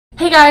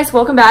Hey guys,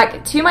 welcome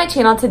back to my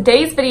channel.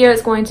 Today's video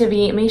is going to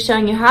be me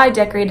showing you how I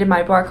decorated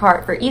my bar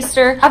cart for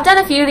Easter. I've done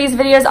a few of these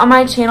videos on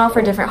my channel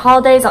for different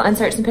holidays. I'll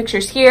insert some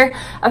pictures here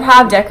of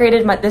how I've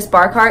decorated this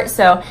bar cart.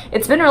 So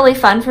it's been really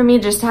fun for me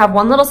just to have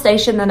one little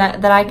station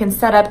that I can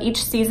set up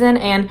each season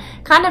and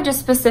kind of just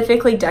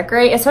specifically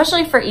decorate,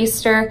 especially for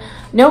Easter.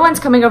 No one's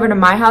coming over to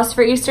my house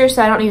for Easter,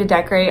 so I don't need to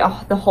decorate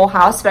the whole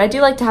house, but I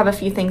do like to have a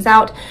few things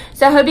out.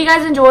 So I hope you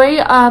guys enjoy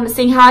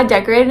seeing how I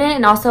decorated it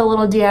and also a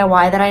little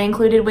DIY that I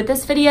included with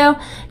this video.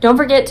 Don't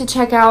forget to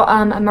check out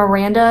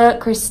Miranda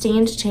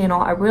Christine's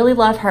channel. I really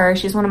love her.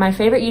 She's one of my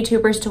favorite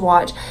YouTubers to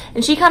watch,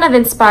 and she kind of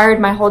inspired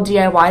my whole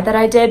DIY that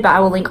I did, but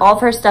I will link all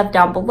of her stuff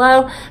down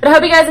below. But I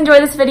hope you guys enjoy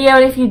this video,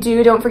 and if you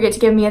do, don't forget to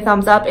give me a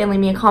thumbs up and leave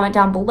me a comment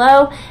down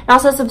below, and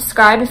also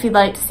subscribe if you'd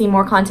like to see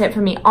more content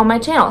from me on my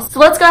channel. So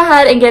let's go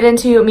ahead and get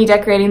into me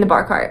decorating the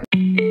bar cart.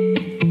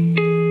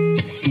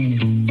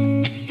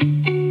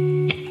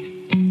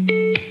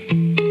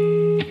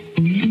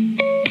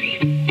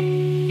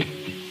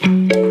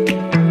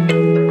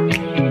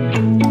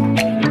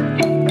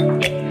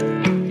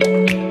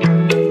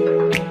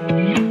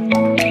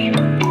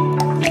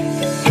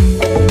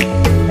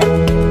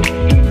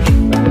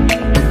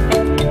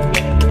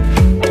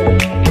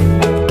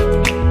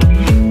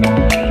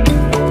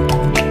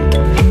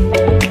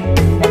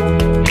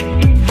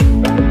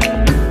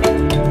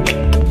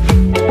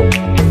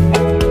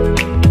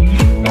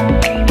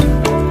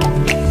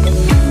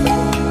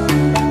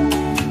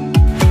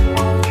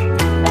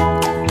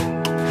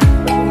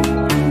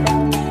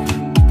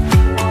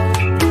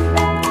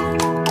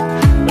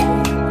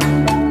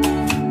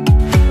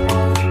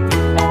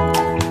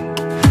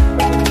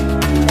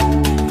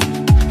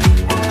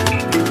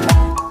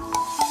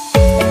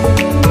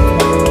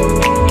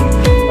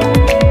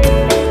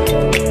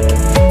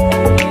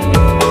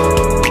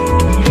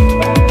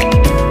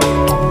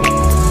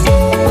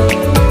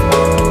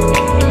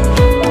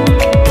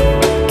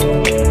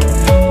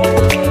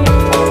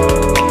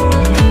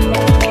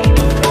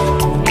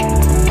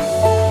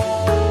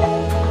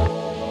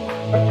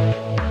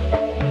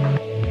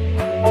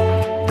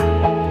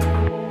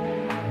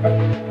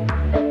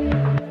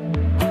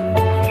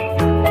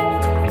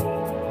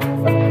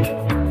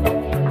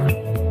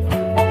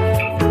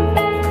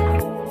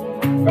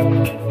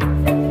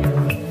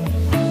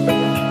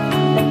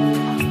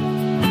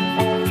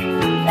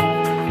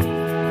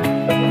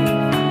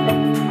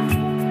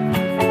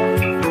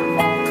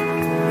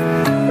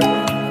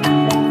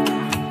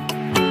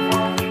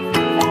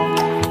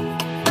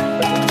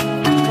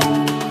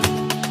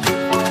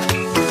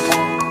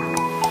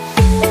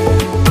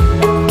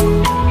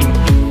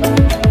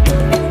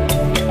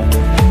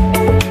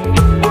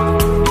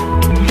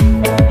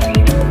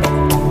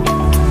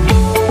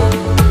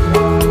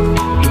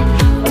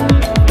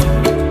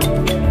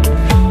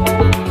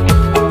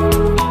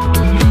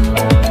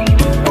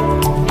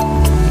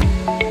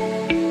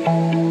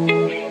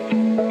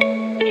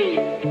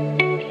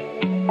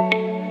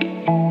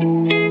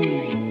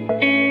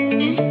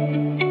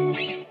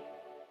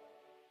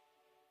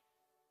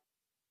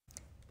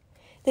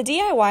 The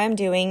DIY I'm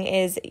doing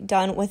is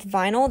done with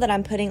vinyl that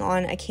I'm putting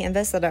on a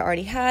canvas that I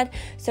already had,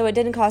 so it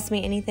didn't cost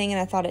me anything and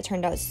I thought it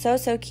turned out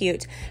so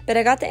cute. But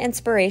I got the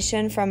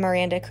inspiration from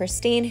Miranda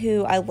Christine,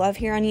 who I love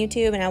here on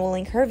YouTube, and I will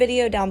link her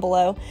video down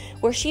below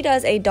where she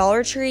does a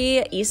Dollar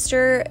Tree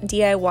Easter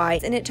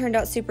DIY, and it turned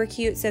out super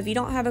cute. So if you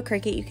don't have a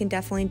Cricut, you can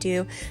definitely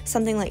do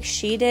something like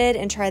she did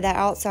and try that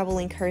out, so I will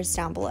link hers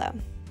down below.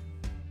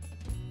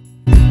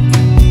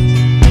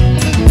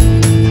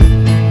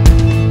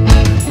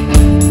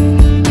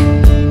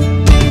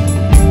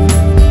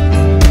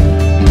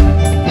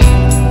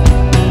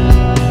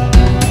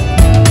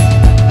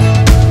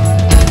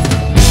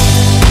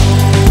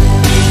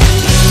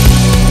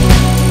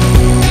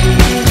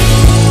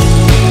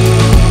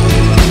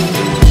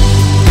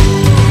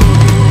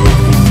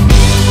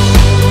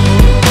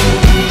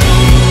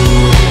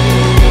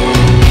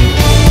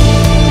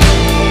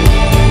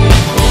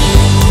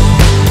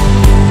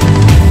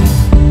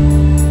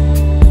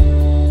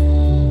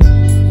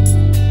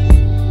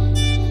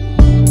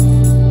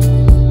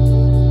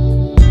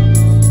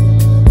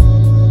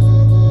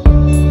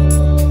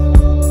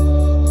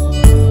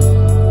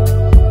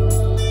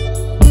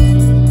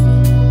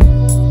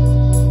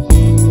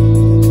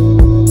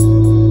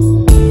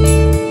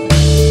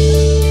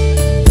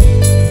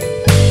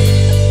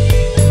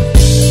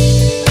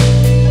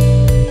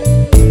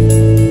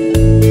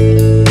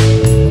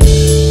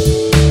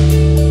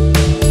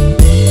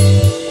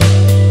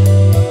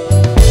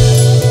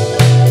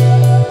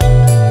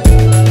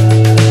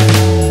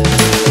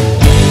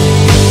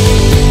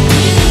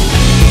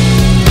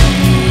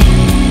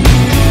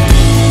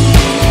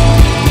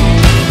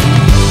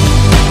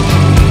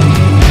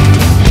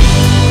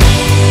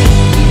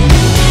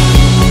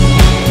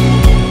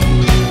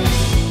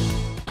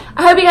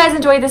 I hope you guys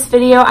enjoyed this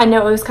video. I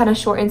know it was kind of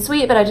short and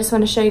sweet, but I just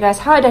want to show you guys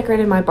how I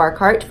decorated my bar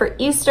cart for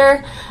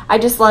Easter. I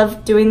just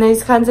love doing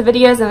these kinds of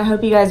videos, and I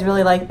hope you guys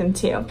really like them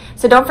too.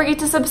 So don't forget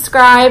to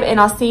subscribe, and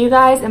I'll see you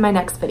guys in my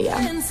next video.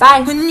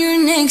 Bye. When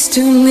you're next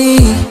to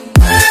me.